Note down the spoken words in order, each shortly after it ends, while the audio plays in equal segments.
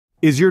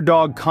Is your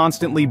dog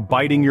constantly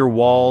biting your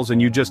walls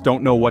and you just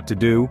don't know what to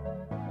do?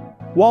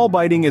 Wall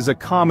biting is a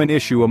common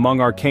issue among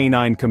our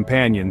canine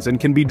companions and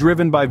can be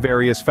driven by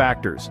various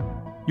factors.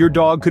 Your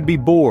dog could be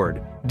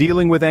bored,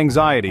 dealing with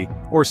anxiety,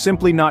 or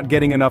simply not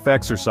getting enough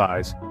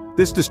exercise.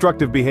 This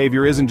destructive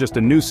behavior isn't just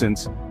a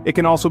nuisance, it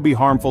can also be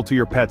harmful to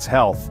your pet's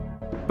health.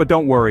 But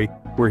don't worry,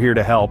 we're here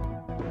to help.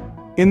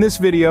 In this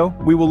video,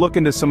 we will look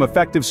into some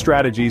effective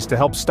strategies to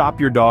help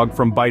stop your dog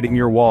from biting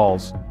your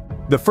walls.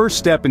 The first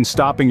step in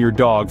stopping your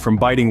dog from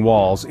biting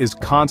walls is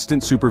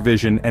constant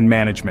supervision and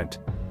management.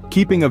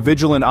 Keeping a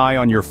vigilant eye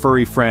on your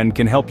furry friend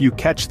can help you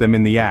catch them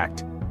in the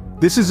act.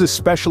 This is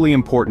especially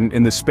important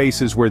in the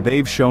spaces where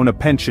they've shown a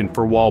penchant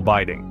for wall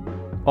biting.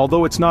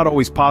 Although it's not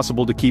always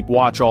possible to keep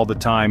watch all the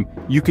time,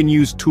 you can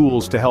use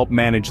tools to help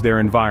manage their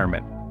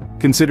environment.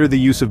 Consider the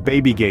use of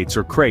baby gates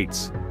or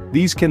crates.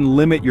 These can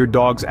limit your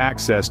dog's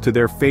access to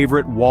their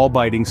favorite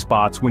wall-biting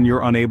spots when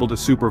you're unable to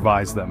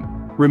supervise them.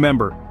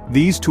 Remember,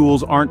 these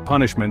tools aren't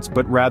punishments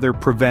but rather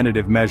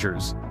preventative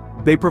measures.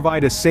 They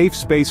provide a safe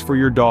space for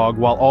your dog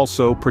while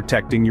also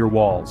protecting your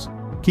walls.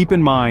 Keep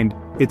in mind,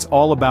 it's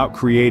all about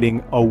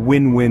creating a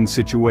win-win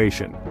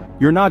situation.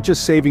 You're not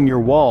just saving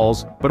your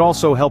walls, but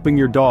also helping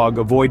your dog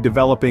avoid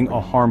developing a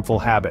harmful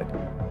habit.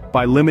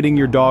 By limiting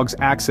your dog's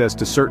access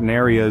to certain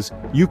areas,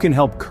 you can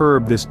help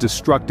curb this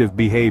destructive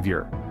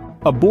behavior.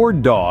 A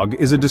bored dog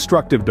is a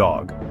destructive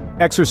dog.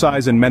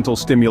 Exercise and mental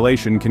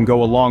stimulation can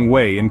go a long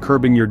way in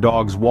curbing your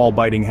dog's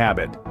wall-biting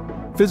habit.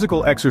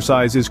 Physical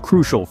exercise is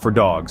crucial for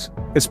dogs,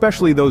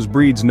 especially those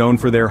breeds known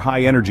for their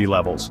high energy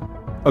levels.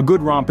 A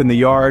good romp in the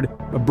yard,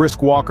 a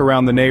brisk walk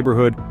around the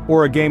neighborhood,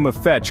 or a game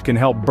of fetch can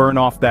help burn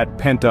off that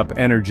pent-up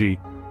energy,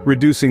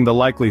 reducing the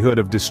likelihood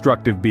of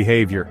destructive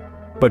behavior.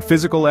 But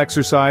physical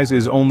exercise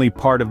is only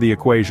part of the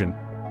equation.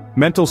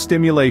 Mental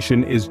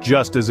stimulation is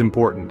just as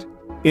important.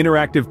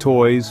 Interactive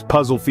toys,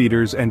 puzzle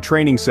feeders, and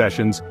training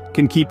sessions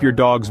can keep your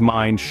dog's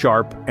mind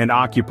sharp and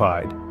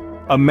occupied.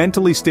 A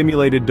mentally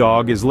stimulated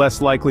dog is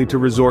less likely to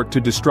resort to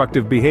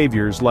destructive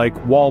behaviors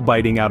like wall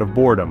biting out of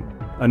boredom.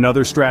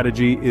 Another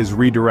strategy is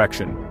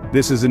redirection.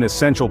 This is an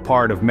essential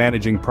part of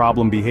managing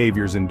problem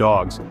behaviors in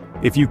dogs.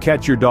 If you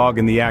catch your dog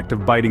in the act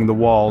of biting the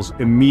walls,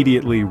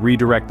 immediately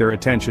redirect their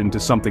attention to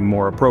something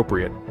more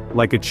appropriate,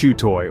 like a chew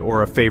toy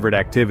or a favorite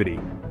activity.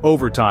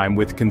 Over time,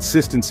 with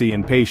consistency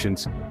and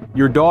patience,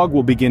 your dog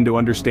will begin to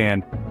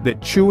understand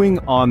that chewing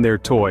on their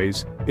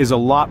toys is a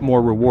lot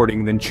more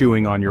rewarding than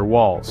chewing on your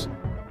walls.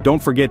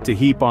 Don't forget to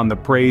heap on the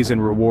praise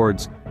and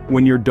rewards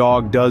when your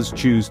dog does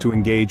choose to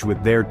engage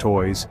with their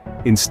toys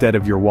instead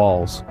of your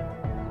walls.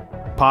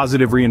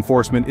 Positive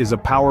reinforcement is a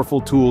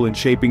powerful tool in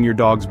shaping your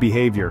dog's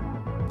behavior.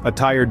 A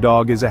tired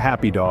dog is a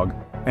happy dog,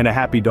 and a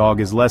happy dog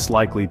is less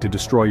likely to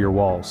destroy your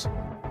walls.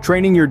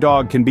 Training your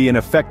dog can be an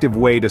effective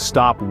way to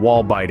stop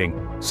wall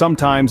biting.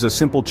 Sometimes a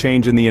simple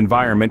change in the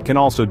environment can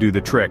also do the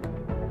trick.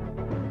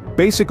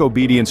 Basic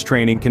obedience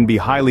training can be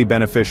highly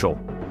beneficial.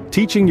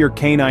 Teaching your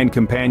canine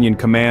companion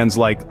commands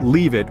like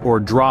leave it or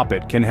drop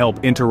it can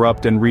help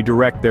interrupt and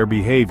redirect their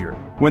behavior.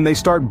 When they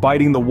start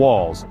biting the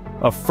walls,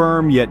 a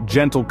firm yet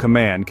gentle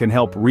command can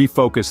help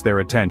refocus their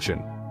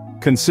attention.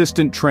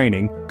 Consistent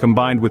training,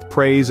 combined with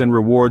praise and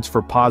rewards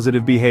for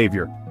positive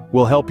behavior,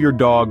 will help your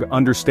dog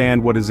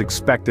understand what is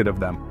expected of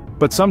them.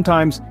 But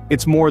sometimes,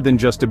 it's more than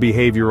just a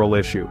behavioral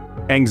issue.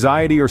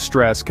 Anxiety or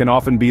stress can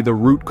often be the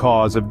root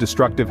cause of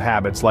destructive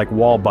habits like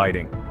wall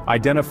biting.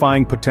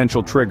 Identifying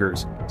potential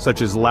triggers,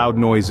 such as loud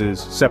noises,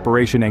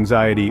 separation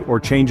anxiety, or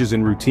changes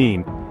in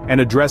routine,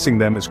 and addressing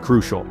them is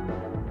crucial.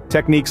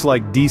 Techniques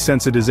like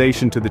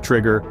desensitization to the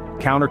trigger,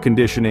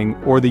 counter-conditioning,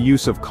 or the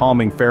use of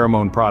calming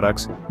pheromone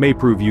products may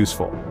prove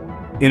useful.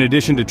 In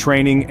addition to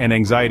training and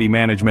anxiety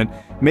management,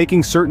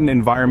 making certain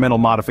environmental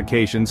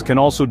modifications can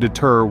also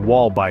deter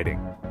wall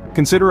biting.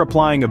 Consider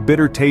applying a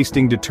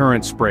bitter-tasting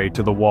deterrent spray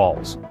to the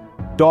walls.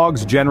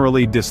 Dogs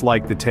generally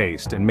dislike the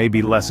taste and may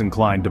be less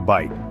inclined to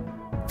bite.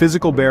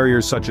 Physical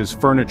barriers such as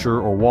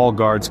furniture or wall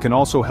guards can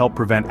also help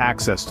prevent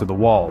access to the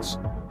walls.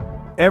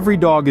 Every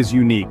dog is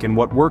unique, and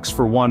what works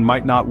for one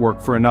might not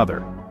work for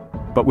another.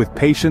 But with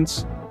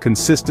patience,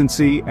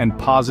 consistency, and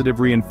positive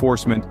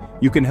reinforcement,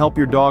 you can help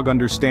your dog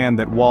understand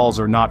that walls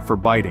are not for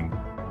biting.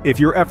 If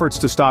your efforts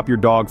to stop your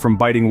dog from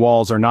biting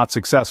walls are not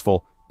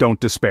successful, don't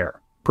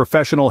despair.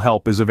 Professional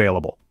help is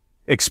available.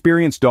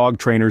 Experienced dog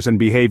trainers and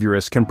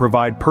behaviorists can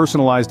provide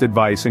personalized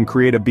advice and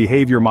create a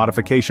behavior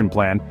modification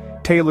plan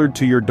tailored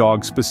to your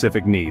dog's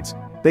specific needs.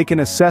 They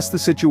can assess the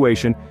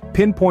situation,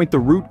 pinpoint the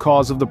root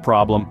cause of the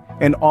problem,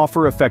 and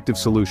offer effective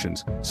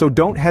solutions. So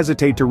don't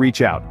hesitate to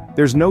reach out.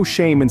 There's no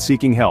shame in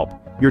seeking help.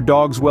 Your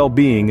dog's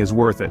well-being is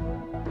worth it.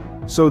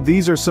 So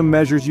these are some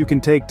measures you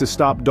can take to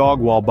stop dog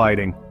wall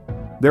biting.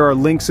 There are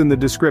links in the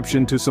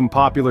description to some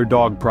popular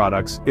dog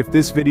products. If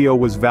this video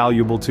was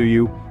valuable to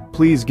you,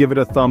 please give it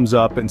a thumbs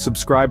up and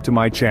subscribe to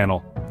my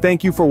channel.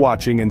 Thank you for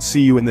watching and see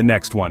you in the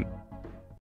next one.